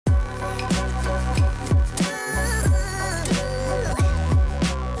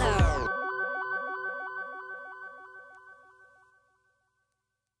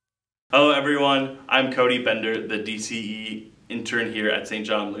Hello everyone, I'm Cody Bender, the DCE intern here at St.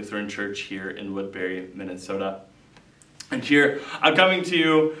 John Lutheran Church here in Woodbury, Minnesota. And here, I'm coming to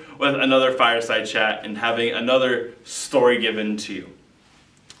you with another fireside chat and having another story given to you.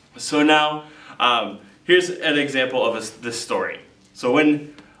 So now, here's an example of this story. So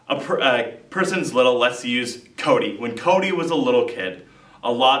when a person's little, let's use Cody. When Cody was a little kid,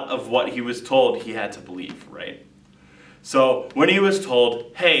 a lot of what he was told he had to believe, right? So when he was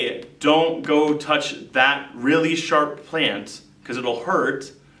told, hey, don't go touch that really sharp plant because it'll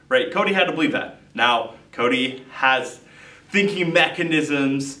hurt, right? Cody had to believe that. Now, Cody has thinking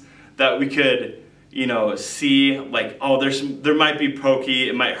mechanisms that we could, see like, oh, there might be pokey,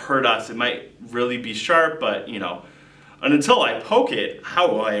 it might hurt us, it might really be sharp, but, and until I poke it, how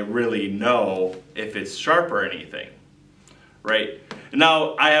will I really know if it's sharp or anything, right?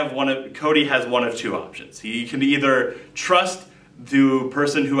 Now, Cody has one of two options. He can either trust the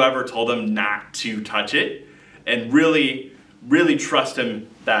person whoever told him not to touch it and really, really trust him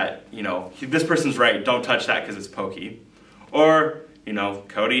that, this person's right, don't touch that because it's pokey. Or,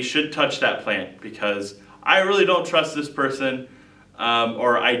 Cody should touch that plant because I really don't trust this person,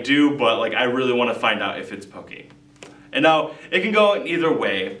 or I do, but I really want to find out if it's pokey. And now, it can go in either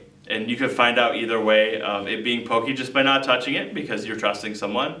way. And you could find out either way of it being pokey just by not touching it because you're trusting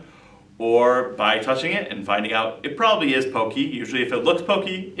someone, or by touching it and finding out it probably is pokey. Usually if it looks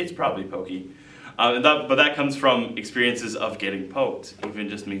pokey, it's probably pokey. But that comes from experiences of getting poked, even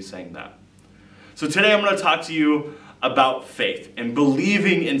just me saying that. So today I'm going to talk to you about faith and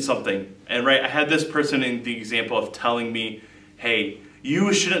believing in something. And I had this person in the example of telling me, hey,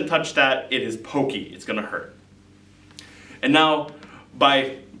 you shouldn't touch that, it is pokey, it's going to hurt. And now,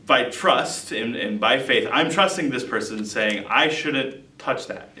 by trust and by faith, I'm trusting this person saying, I shouldn't touch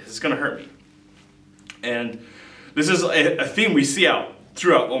that. It's going to hurt me. And this is a theme we see out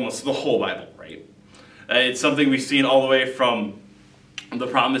throughout almost the whole Bible, right? It's something we've seen all the way from the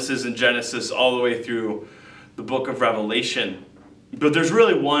promises in Genesis all the way through the book of Revelation. But there's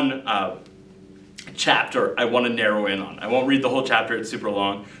really one chapter I want to narrow in on. I won't read the whole chapter, it's super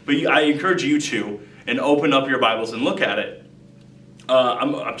long. But I encourage you to, and open up your Bibles and look at it.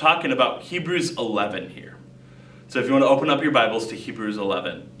 I'm talking about Hebrews 11 here. So if you want to open up your Bibles to Hebrews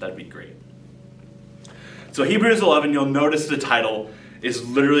 11, that'd be great. So Hebrews 11, you'll notice the title is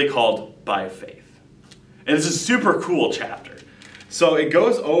literally called By Faith. And it's a super cool chapter. So it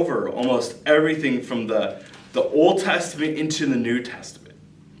goes over almost everything from the Old Testament into the New Testament,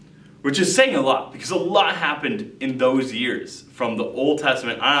 which is saying a lot because a lot happened in those years from the Old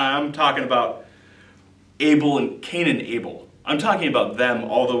Testament. I'm talking about Abel and Cain and Abel. I'm talking about them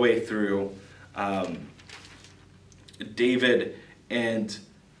all the way through David and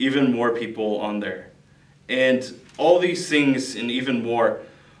even more people on there. And all these things and even more,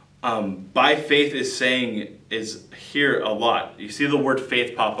 by faith is here a lot. You see the word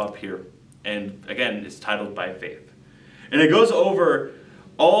faith pop up here. And again, it's titled By Faith. And it goes over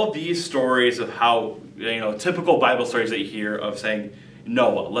all these stories of how, typical Bible stories that you hear of saying,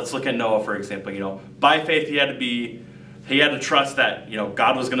 Noah. Let's look at Noah, for example. By faith he had to trust that,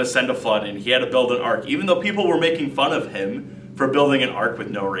 God was going to send a flood and he had to build an ark. Even though people were making fun of him for building an ark with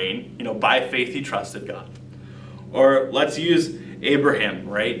no rain, by faith he trusted God. Or let's use Abraham,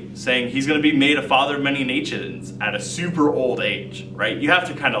 right? Saying he's going to be made a father of many nations at a super old age, right? You have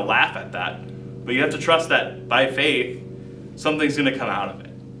to kind of laugh at that, but you have to trust that by faith, something's going to come out of it.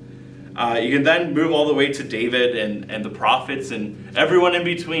 You can then move all the way to David and the prophets and everyone in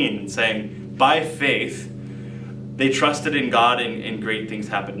between saying, by faith, they trusted in God and great things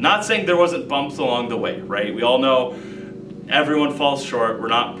happened. Not saying there wasn't bumps along the way, right? We all know everyone falls short. We're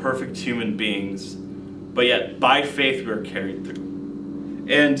not perfect human beings. But yet, by faith, we're carried through.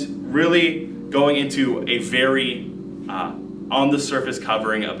 And really going into a very on-the-surface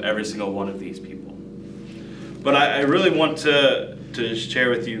covering of every single one of these people. But I really want to share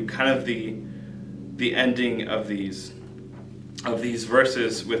with you kind of the ending of these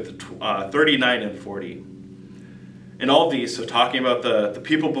verses with 39 and 40. And all these, so talking about the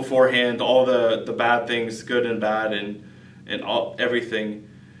people beforehand, all the bad things, good and bad, and all everything.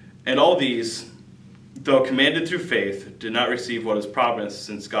 And all these, though commanded through faith, did not receive what is promised,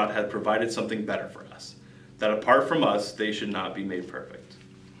 since God had provided something better for us, that apart from us, they should not be made perfect.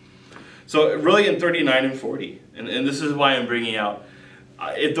 So really in 39 and 40, and this is why I'm bringing out,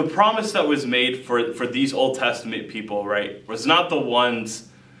 if the promise that was made for these Old Testament people, right, was not the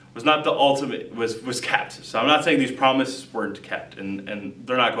ultimate, was kept. So I'm not saying these promises weren't kept, and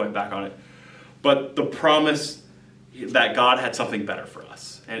they're not going back on it. But the promise that God had something better for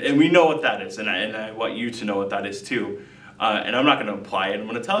us. And we know what that is, and I want you to know what that is too. And I'm not going to imply it. I'm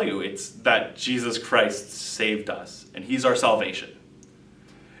going to tell you it's that Jesus Christ saved us, and he's our salvation.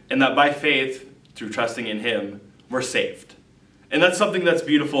 And that by faith, through trusting in him, we're saved. And that's something that's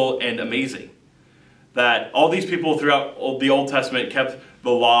beautiful and amazing. That all these people throughout the Old Testament kept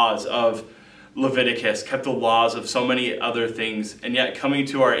the laws of Leviticus, kept the laws of so many other things, and yet coming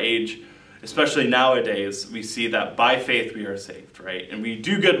to our age, especially nowadays, we see that by faith we are saved, right? And we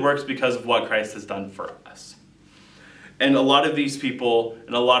do good works because of what Christ has done for us. And a lot of these people,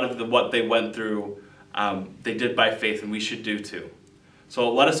 and a lot of what they went through, they did by faith, and we should do too.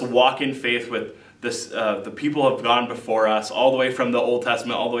 So let us walk in faith with this. The people have gone before us, all the way from the Old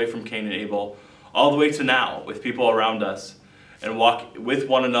Testament, all the way from Cain and Abel, all the way to now, with people around us, and walk with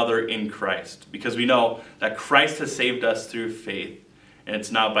one another in Christ. Because we know that Christ has saved us through faith, and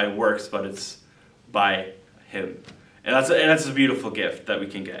it's not by works, but it's by him. And that's a beautiful gift that we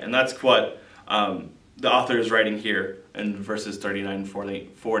can get. And that's what the author is writing here in verses 39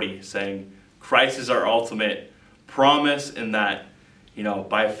 and 40, saying, Christ is our ultimate promise in that,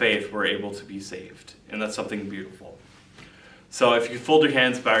 by faith we're able to be saved. And that's something beautiful. So if you fold your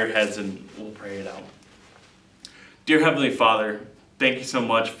hands, bow your heads, and we'll pray it out. Dear Heavenly Father, thank you so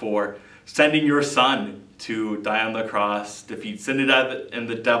much for sending your Son to die on the cross, defeat sin and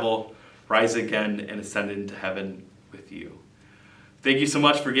the devil, rise again, and ascend into heaven with you. Thank you so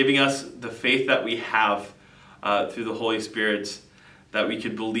much for giving us the faith that we have through the Holy Spirit, that we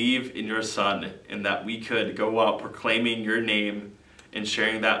could believe in your Son, and that we could go out proclaiming your name and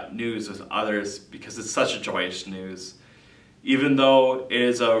sharing that news with others, because it's such a joyous news. Even though it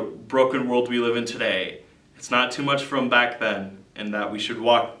is a broken world we live in today, it's not too much from back then, and that we should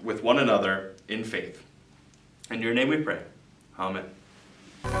walk with one another in faith. In your name we pray. Amen.